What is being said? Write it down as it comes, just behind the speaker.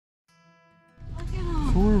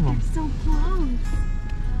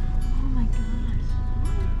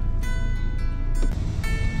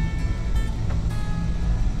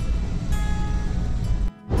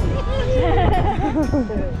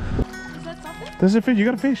There's a fish. You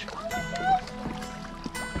got a fish.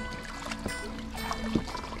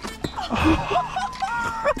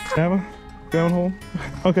 Grab him. Grab him hold.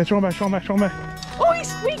 Okay, throw him back, throw him back, throw him back. Oh,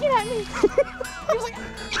 he's squeaking at me. He was like...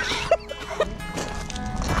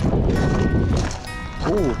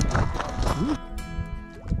 Oh.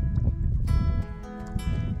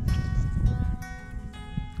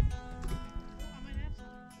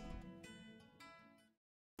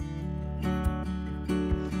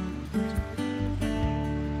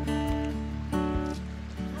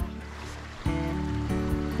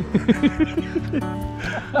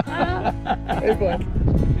 Hey, bud.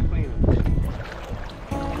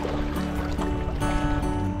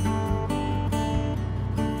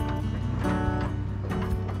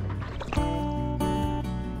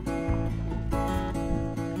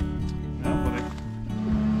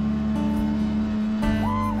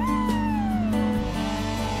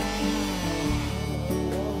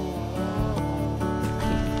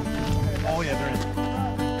 Oh yeah, they're in.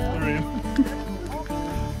 They're in.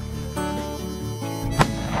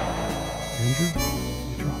 Andrew,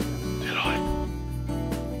 you dropped it. Did I?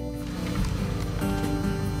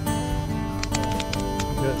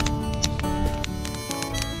 Good.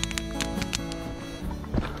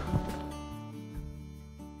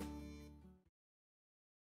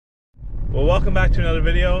 Well, welcome back to another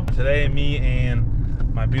video. Today, me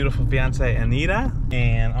and my beautiful fiance Anita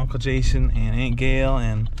and Uncle Jason and Aunt Gail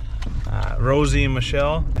and Rosie and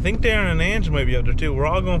Michelle. I think Darren and Ange might be out there too. We're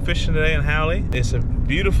all going fishing today in Howley. It's a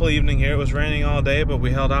beautiful evening here. It was raining all day, but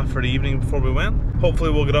we held off for the evening before we went. Hopefully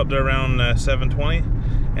we'll get up there around 7:20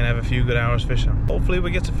 and have a few good hours fishing. Hopefully we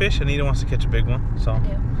get to fish. Anita wants to catch a big one, so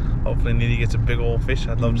hopefully Anita gets a big old fish.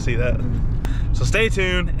 I'd love to see that. So stay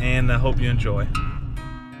tuned, and I hope you enjoy.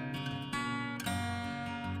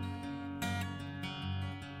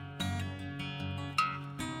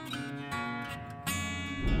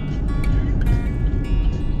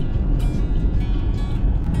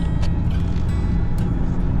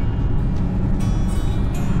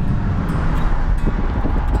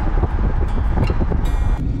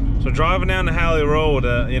 Driving down the Howley Road,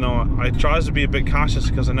 you know, I try to be a bit cautious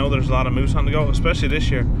because I know there's a lot of moose on the go, especially this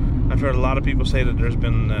year. I've heard a lot of people say that there's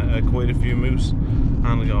been quite a few moose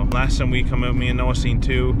on the go. Last time we come out, me and Noah seen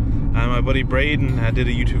 2, and my buddy Braden did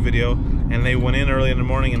a YouTube video, and they went in early in the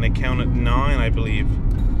morning and they counted 9, I believe.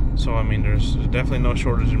 So I mean, there's definitely no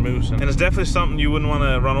shortage of moose, and it's definitely something you wouldn't want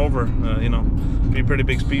to run over. You know, it'd be a pretty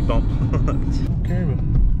big speed bump. Caribou.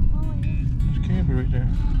 There's caribou right there.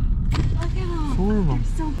 Look at them. 4 of them.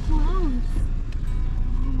 They're so close.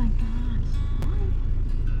 Oh my gosh.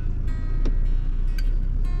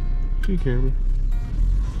 See caribou.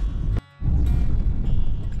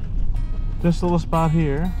 This little spot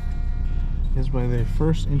here is where they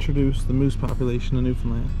first introduced the moose population in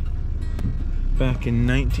Newfoundland. Back in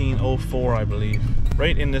 1904, I believe.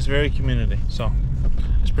 Right in this very community. So,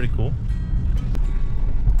 it's pretty cool.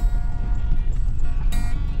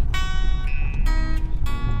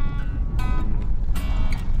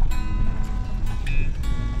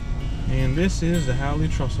 And this is the Howley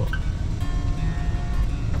Trussell.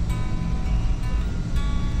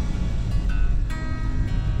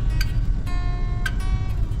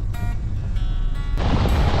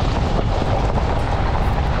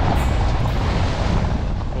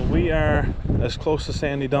 Well, we are as close to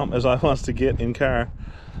Sandy Dump as I wants to get in car.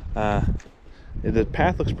 The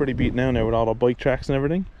path looks pretty beat down there with all the bike tracks and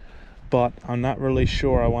everything, but I'm not really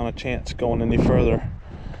sure I want a chance going any further.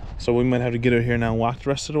 So we might have to get out here now and walk the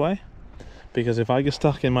rest of the way. Because if I get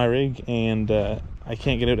stuck in my rig and I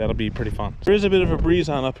can't get out, that'll be pretty fun. There is a bit of a breeze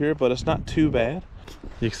on up here, but it's not too bad.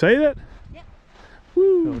 You excited? Yep.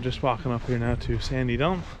 Woo! So we're just walking up here now to Sandy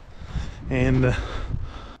Dump, and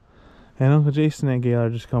Uncle Jason and Gail are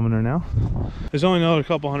just coming there now. There's only another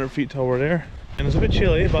couple hundred feet till we're there, and it's a bit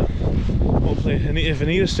chilly, but hopefully, if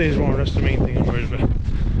Anita stays warm, that's the main thing I'm worried about.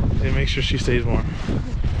 They make sure she stays warm.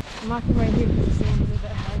 I'm walking right here because the sand is a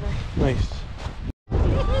bit harder. Nice.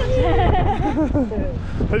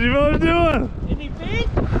 What you fellas doing? Any fish?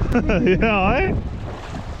 Yeah, eh?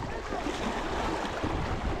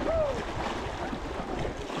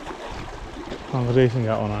 Uncle Jason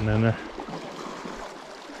got one on in there.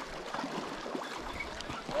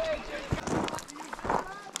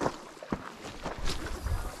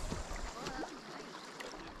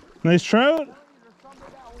 Nice trout.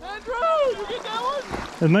 Andrew, you get that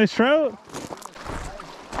one? A nice trout.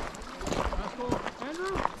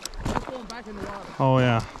 Oh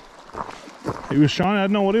yeah. He was Sean, I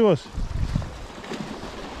didn't know what he was.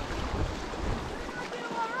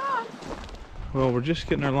 Well, we're just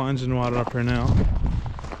getting our lines in the water up here now.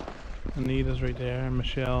 Anita's right there, and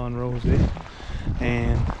Michelle and Rosie.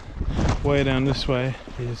 And way down this way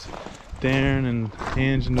is Darren and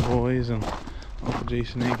Ange and the boys, and Uncle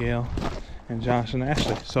Jason and Gail, and Josh and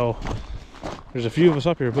Ashley. So there's a few of us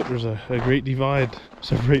up here, but there's a great divide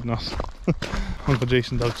separating us. Uncle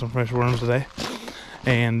Jason dug some fresh worms today,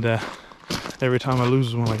 and every time I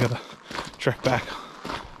lose one I gotta trek back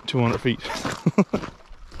 200 feet.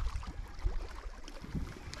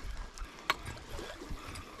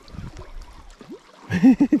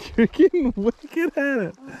 You're getting wicked at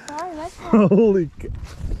it. I'm sorry, that's not...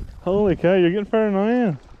 Holy cow, you're getting further than I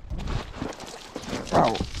am.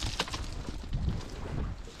 Wow.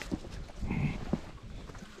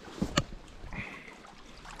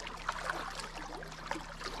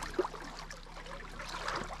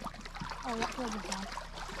 Oh, that was fun.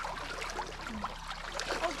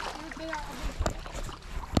 Oh,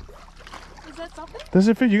 is that something? This is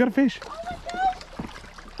a fish, you got a fish.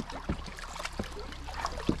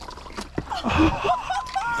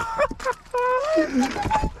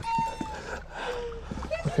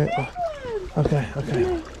 Oh my god! Okay.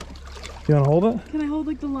 You wanna hold it? Can I hold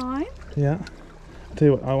like the line? Yeah. I'll tell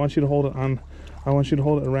you what, I want you to hold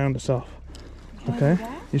it around itself. Okay?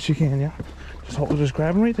 Yes you can, yeah. Just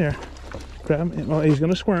grab him right there. Grab him. Oh, he's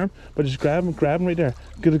gonna squirm, but just grab him right there.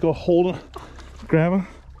 Gonna go hold him. Grab him,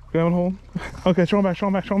 hold him. Okay, throw him back.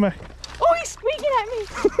 Oh, he's squeaking at me!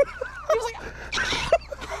 He was like...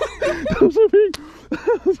 That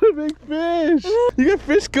was a big fish. You got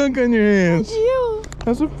fish gunk on your hands. Ew.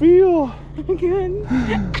 How's it feel? Good.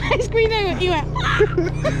 I screamed at you. Went,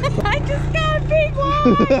 I just got a big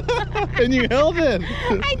one. And you held it.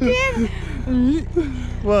 I did.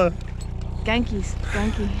 What? Gunky.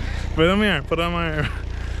 Put it on my arm.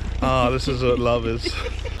 Oh, this is what love is.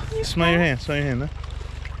 Smell your hand. No?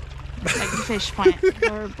 Like the fish plant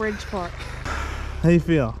or Bridgeport. How you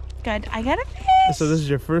feel? Good. I got a fish. So this is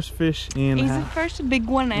your first fish in... He's the first big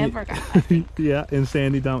one I ever got. Yeah, in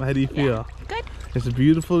Sandy Dump. How do you feel? Yeah. Good. It's a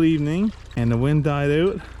beautiful evening, and the wind died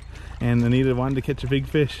out, and Anita wanted to catch a big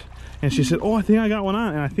fish. And she said, oh, I think I got one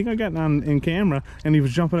on, and I think I got one on in camera, and he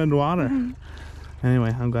was jumping in the water.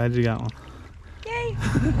 Anyway, I'm glad you got one. Yay.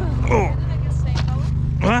 Oh.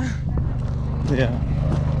 What? Yeah.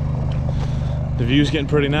 The view's getting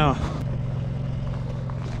pretty now.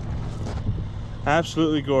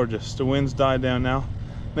 Absolutely gorgeous. The wind's died down now.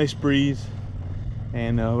 Nice breeze.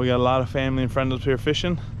 And we got a lot of family and friends up here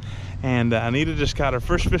fishing. And Anita just caught her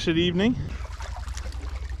first fish of the evening.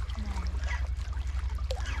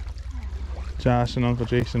 Josh and Uncle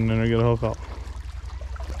Jason are gonna get a hook up.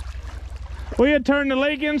 We had turned the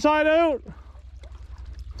lake inside out.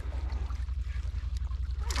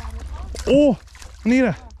 Oh,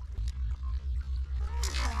 Anita.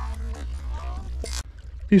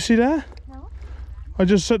 You see that? No. I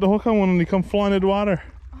just set the hook on one and he come flying into the water.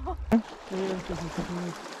 Oh.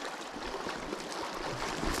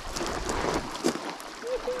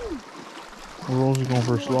 Rosie going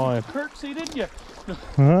for a slide. Curtsy, didn't you?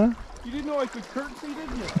 Huh? You didn't know I could curtsy,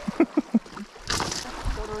 didn't you?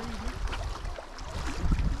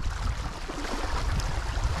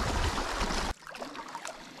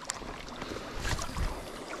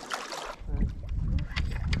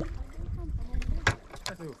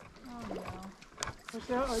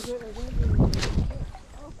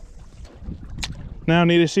 Now,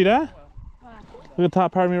 Anita, see that? Look at the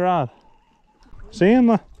top part of my rod. See him?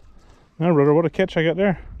 Now, brother, what a catch I got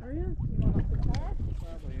there. Andrew?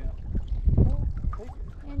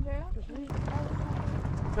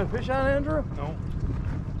 Got a fish on, Andrew? No.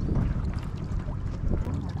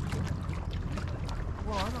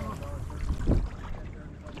 Well, I don't know.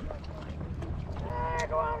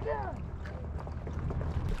 Go out there.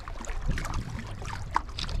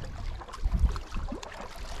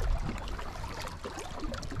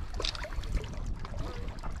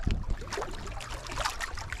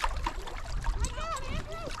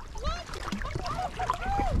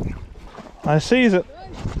 I sees it.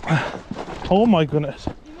 Oh my goodness.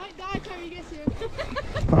 You might die till you get here.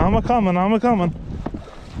 I'm a coming. You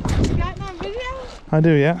got it on video? I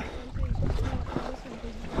do, yeah.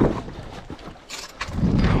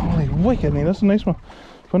 Holy wicked, man. That's a nice one.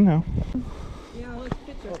 Put it now. Yeah, let's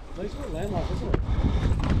picture. Oh, nice one, landlocked, isn't it?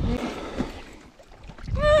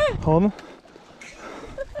 Hold it.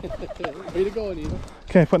 Way to go, Anita.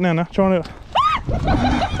 Okay, put it now. Throw it out.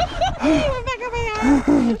 Went back up my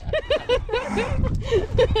arm.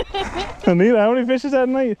 Anita, how many fish is that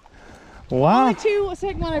tonight? Wow. Only two. The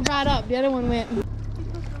second one I brought up. The other one went.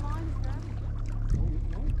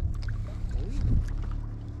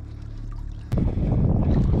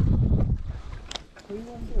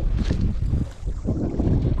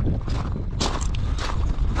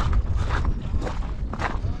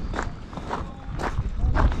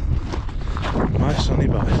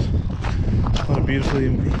 beautifully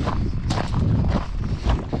made.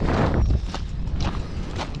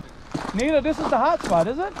 Anita, this is the hot spot,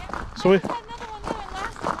 is it? So we,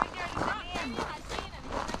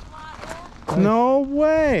 no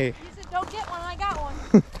way. You said don't get one, I got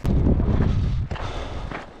one.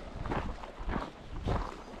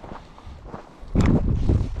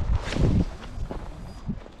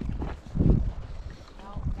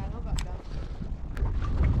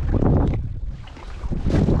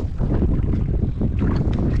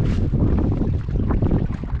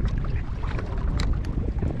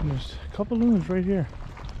 There's a couple loons right here.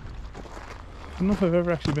 I don't know if I've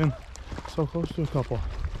ever actually been so close to a couple.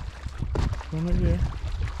 One right here.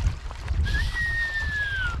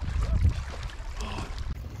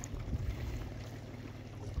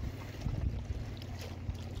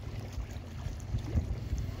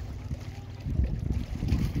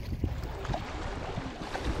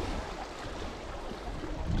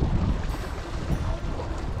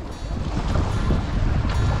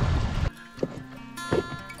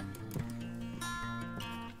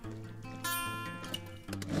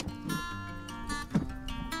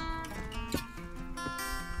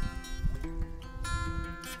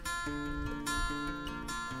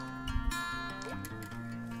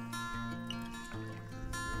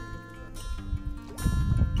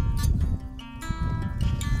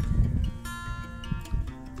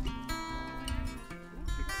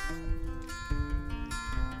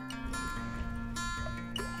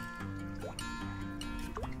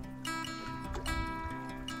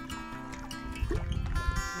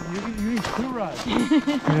 You need 2 rods.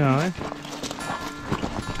 Yeah, right?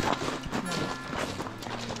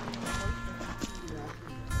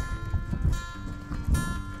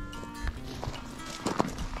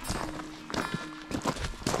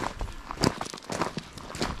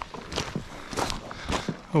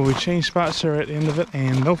 Well, we changed spots here at the end of it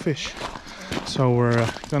and no fish. So we're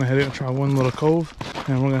gonna head out and try one little cove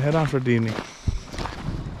and we're gonna head on for the evening.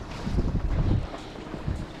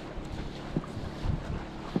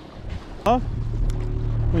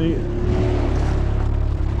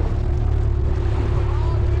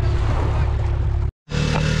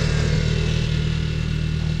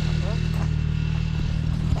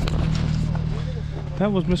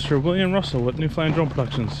 That was Mr. William Russell with Newfound Drone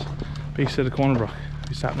Productions, based out of Corner Brook.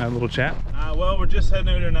 We sat in that little chat. Well, we're just heading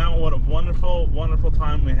out there now. What a wonderful, wonderful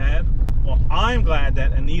time we had. Well, I'm glad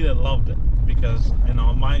that Anita loved it because, you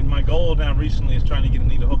know, my goal now recently is trying to get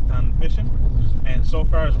Anita hooked on fishing, and so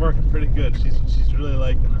far it's working pretty good. She's really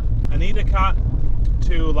liking it. Anita caught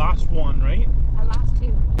 2, lost 1, right? I lost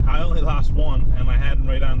 2. I only lost 1, and I had him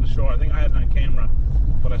right on the shore. I think I had it on camera,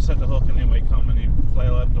 but I set the hook anyway, come and he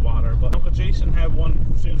flailed out of the water. But Uncle Jason had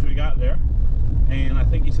 1 as soon as we got there, and I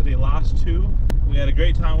think he said he lost 2. We had a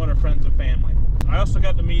great time with our friends and family. I also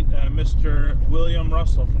got to meet Mr. William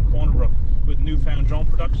Russell from Corner Brook with Newfound Drone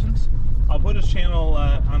Productions. I'll put his channel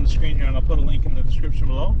on the screen here, and I'll put a link in the description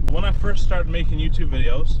below. When I first started making YouTube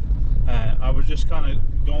videos, I was just kind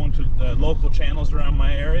of going to the local channels around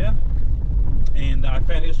my area, and I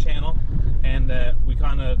found his channel, and we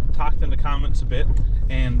kind of talked in the comments a bit,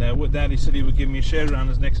 and with that he said he would give me a shout out on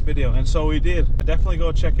his next video, and so he did. Definitely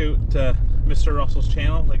go check out Mr. Russell's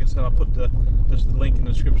channel. Like I said, I'll put the link in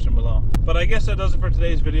the description below. But I guess that does it for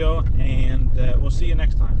today's video, and we'll see you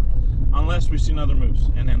next time, unless we see another moose,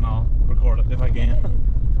 and then I'll record it if I can.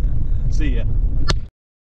 See ya.